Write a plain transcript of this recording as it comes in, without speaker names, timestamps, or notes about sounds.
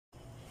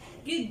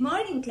Good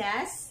morning,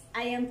 class.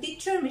 I am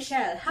Teacher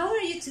Michelle. How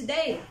are you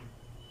today?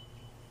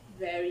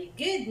 Very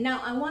good.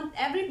 Now I want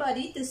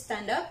everybody to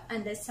stand up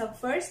and let's have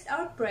first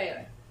our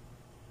prayer.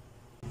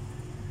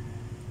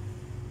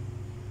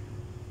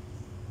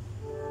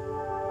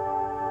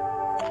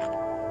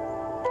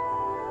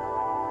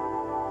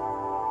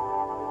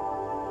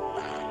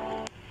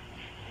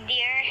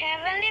 Dear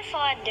Heavenly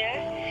Father,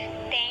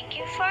 thank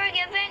you for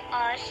giving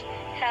us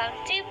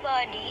healthy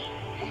body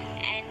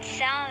and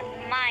sound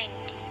mind.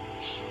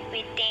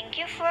 We thank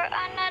you for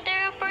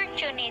another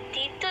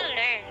opportunity to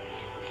learn.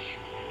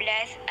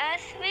 Bless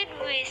us with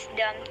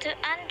wisdom to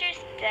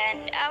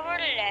understand our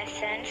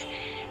lessons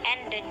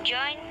and the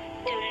joy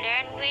to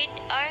learn with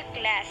our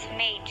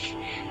classmates.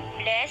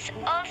 Bless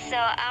also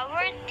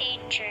our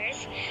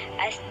teachers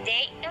as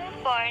they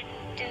impart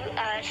to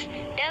us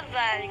the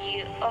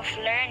value of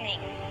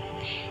learning.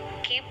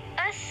 Keep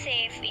us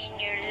safe in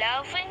your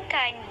love and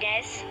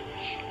kindness.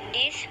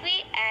 This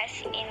we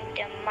ask in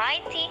the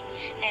mighty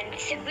and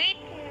sweet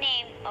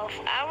name of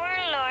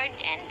our Lord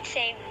and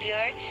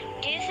Savior,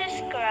 Jesus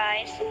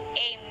Christ.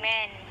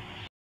 Amen.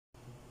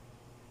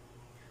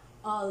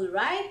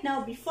 Alright,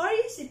 now before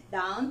you sit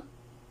down,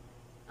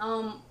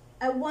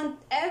 I want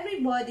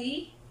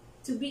everybody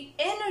to be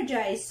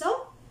energized.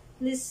 So,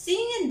 let's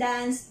sing and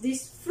dance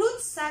this fruit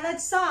salad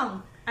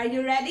song. Are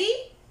you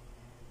ready?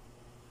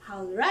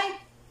 Alright.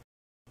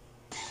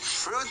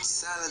 Fruit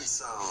salad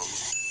song.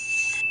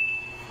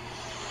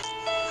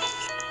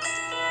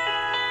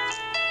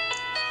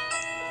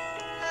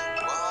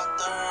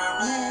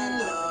 Watermelon,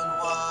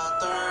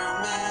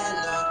 watermelon,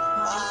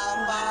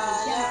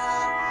 papaya,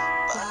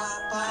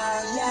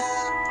 papaya,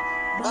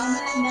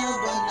 banana,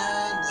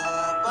 banana,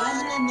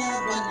 banana,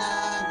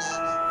 banana,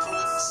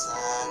 fruit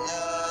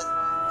salad,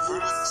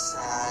 fruit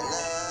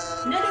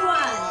salad. Another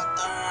one.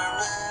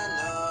 Watermelon,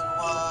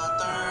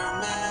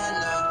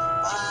 watermelon,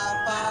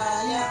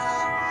 papaya,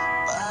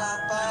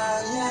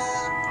 papaya,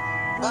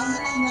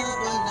 banana,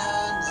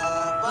 banana,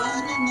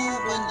 banana,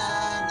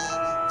 banana,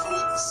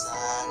 fruit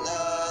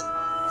salad,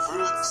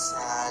 fruit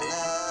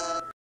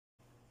salad.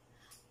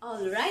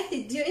 Alright,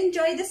 did you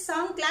enjoy the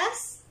song,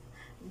 class?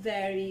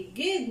 Very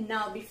good.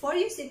 Now, before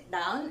you sit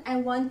down, I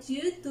want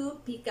you to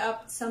pick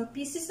up some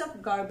pieces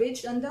of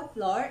garbage on the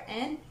floor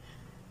and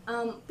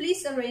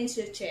please arrange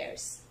your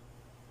chairs.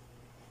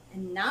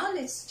 And now,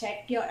 let's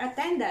check your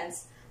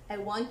attendance. I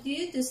want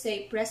you to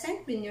say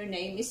present when your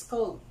name is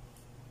called.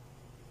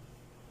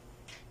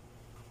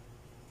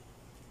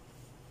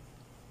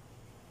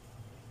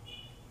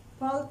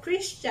 Paul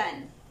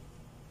Christian.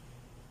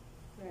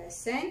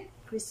 Present.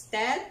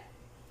 Christelle.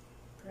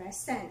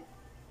 Present.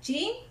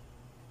 Jean.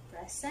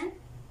 Present.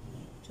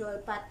 Joel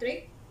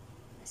Patrick.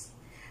 Present.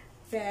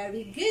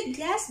 Very good,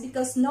 class,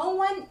 because no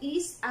one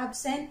is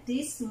absent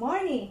this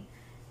morning.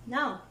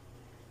 Now,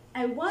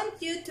 I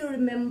want you to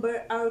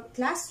remember our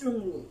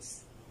classroom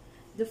rules.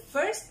 The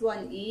first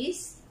one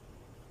is,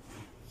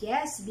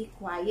 yes, be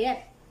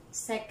quiet.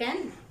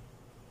 Second,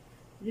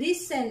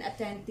 listen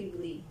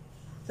attentively.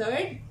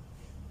 Third,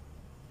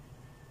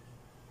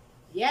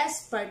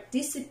 yes,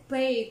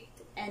 participate.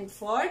 And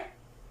fourth,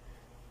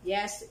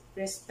 yes,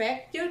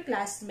 respect your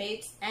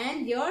classmates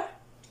and your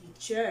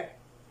teacher.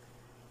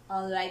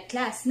 Alright,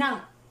 class.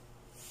 Now,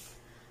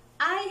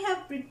 I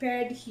have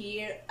prepared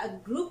here a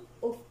group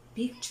of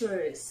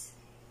pictures.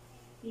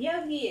 You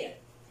have here.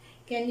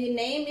 Can you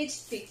name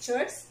each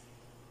pictures?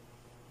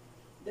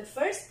 The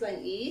first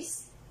one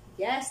is,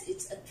 yes,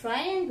 it's a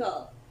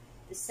triangle.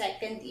 The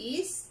second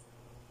is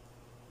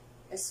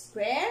a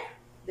square.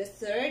 The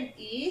third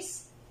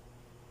is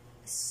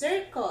a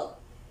circle.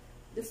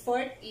 The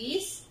fourth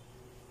is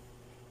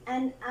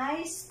an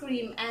ice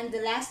cream. And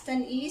the last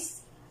one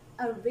is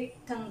a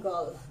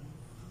rectangle.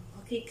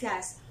 Okay,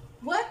 class.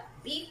 What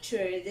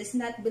picture does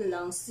not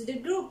belong to the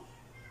group?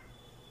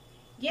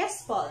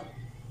 Yes, Paul.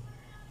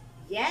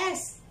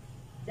 Yes,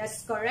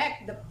 that's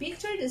correct. The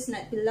picture does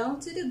not belong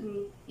to the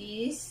group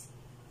is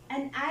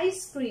an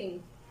ice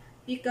cream.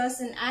 Because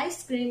an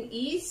ice cream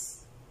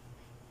is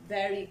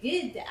very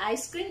good. The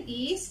ice cream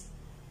is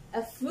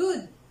a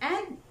food.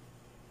 And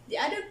the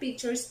other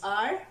pictures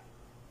are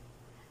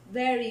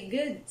very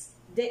good.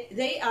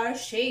 They are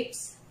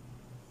shapes.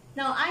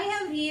 Now, I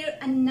have here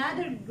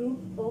another group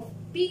of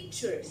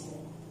pictures.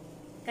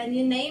 Can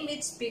you name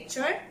each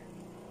picture?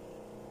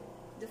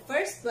 The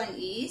first one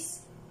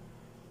is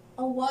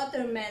a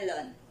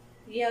watermelon.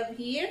 We have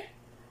here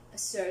a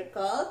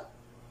circle.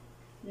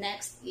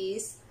 Next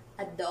is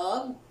a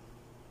dog.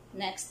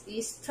 Next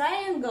is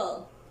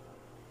triangle.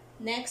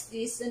 Next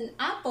is an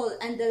apple.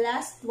 And the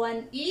last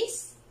one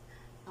is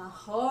a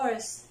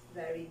horse.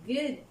 Very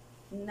good.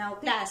 Now,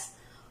 class,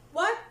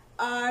 what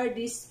are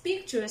these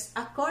pictures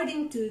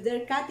according to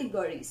their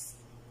categories?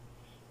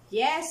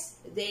 Yes,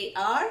 they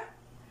are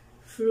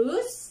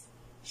fruits,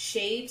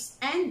 shapes,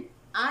 and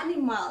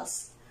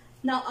animals.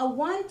 Now, I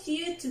want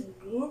you to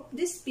group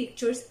these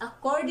pictures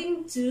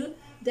according to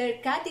their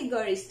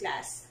categories,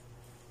 class.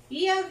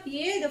 We have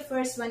here, the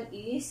first one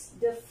is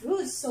the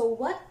fruits. So,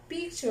 what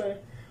picture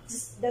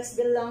does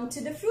belong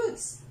to the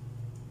fruits?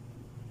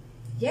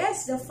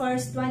 Yes, the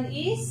first one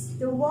is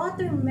the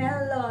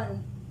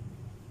watermelon.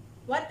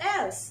 What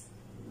else?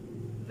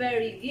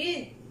 Very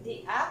good.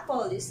 The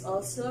apple is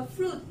also a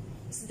fruit.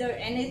 Is there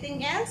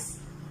anything else?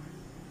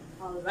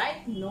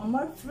 Alright, no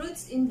more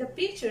fruits in the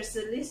picture,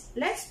 so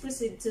let's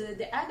proceed to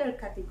the other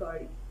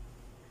category.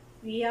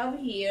 We have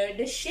here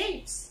the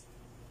shapes.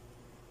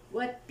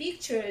 What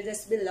picture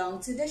does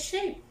belong to the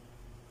shape?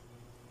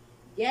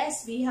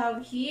 Yes, we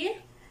have here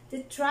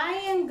the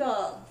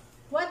triangle.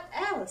 What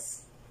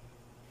else?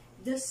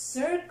 The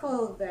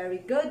circle. Very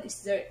good.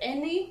 Is there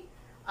any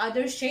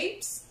other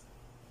shapes?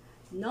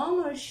 No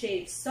more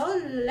shapes. So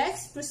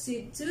let's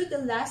proceed to the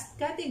last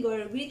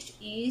category, which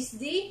is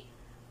the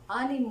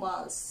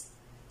animals.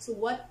 So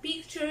what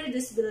picture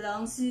does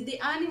belong to the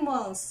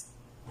animals?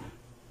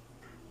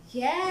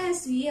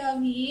 Yes, we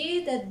have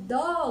here the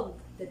dog.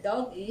 The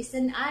dog is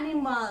an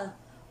animal.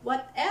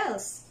 What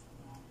else?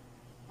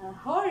 A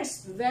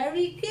horse.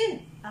 Very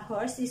good. A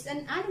horse is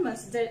an animal.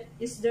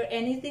 Is there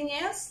anything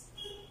else?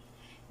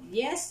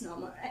 Yes,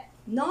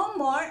 no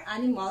more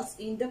animals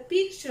in the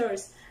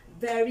pictures.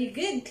 Very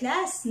good,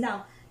 class.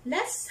 Now,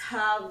 let's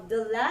have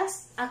the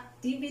last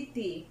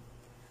activity.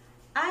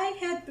 I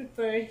have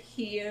prepared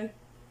here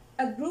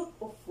a group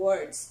of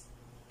words.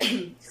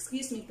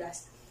 Excuse me,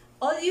 class.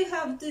 All you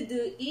have to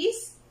do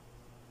is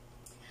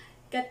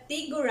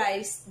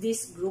categorize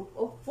this group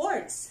of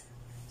words.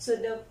 So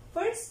the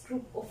first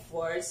group of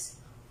words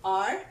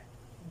are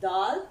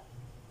doll,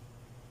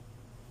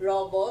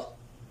 robot,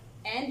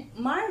 and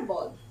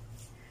marble.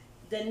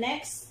 The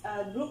next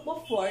group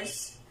of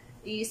words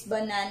is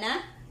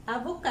banana,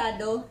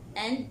 avocado,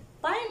 and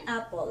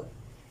pineapple.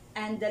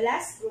 And the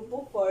last group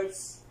of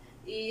words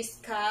is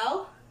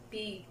cow,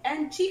 pig,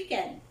 and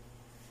chicken.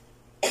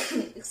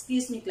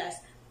 Excuse me,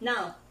 class.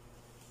 Now,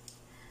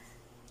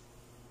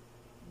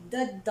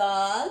 the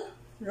doll,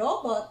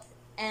 robot,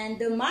 and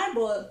the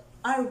marble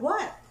are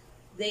what?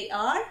 They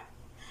are?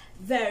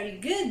 Very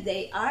good.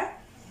 They are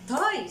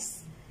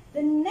toys.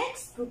 The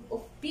next group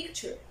of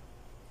picture,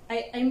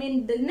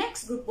 the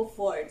next group of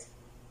words,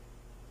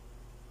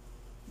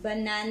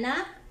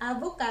 banana,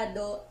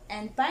 avocado,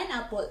 and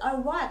pineapple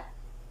are what?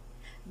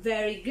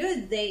 Very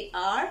good. They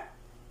are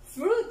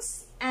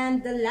fruits.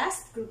 And the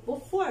last group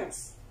of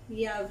words,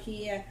 we have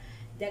here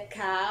the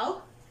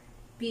cow,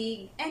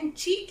 pig, and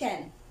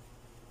chicken.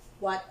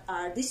 What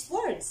are these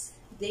words?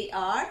 They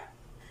are?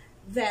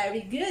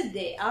 Very good.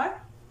 They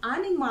are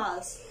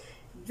animals.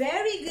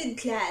 Very good,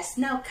 class.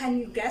 Now, can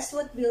you guess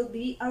what will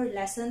be our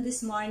lesson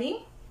this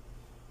morning?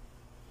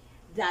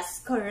 That's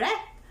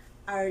correct.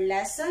 Our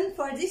lesson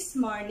for this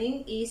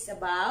morning is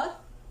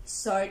about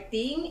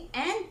sorting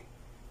and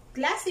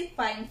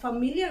classifying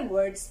familiar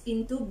words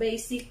into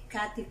basic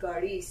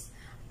categories.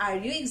 Are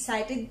you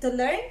excited to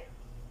learn?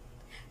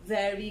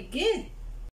 Very good.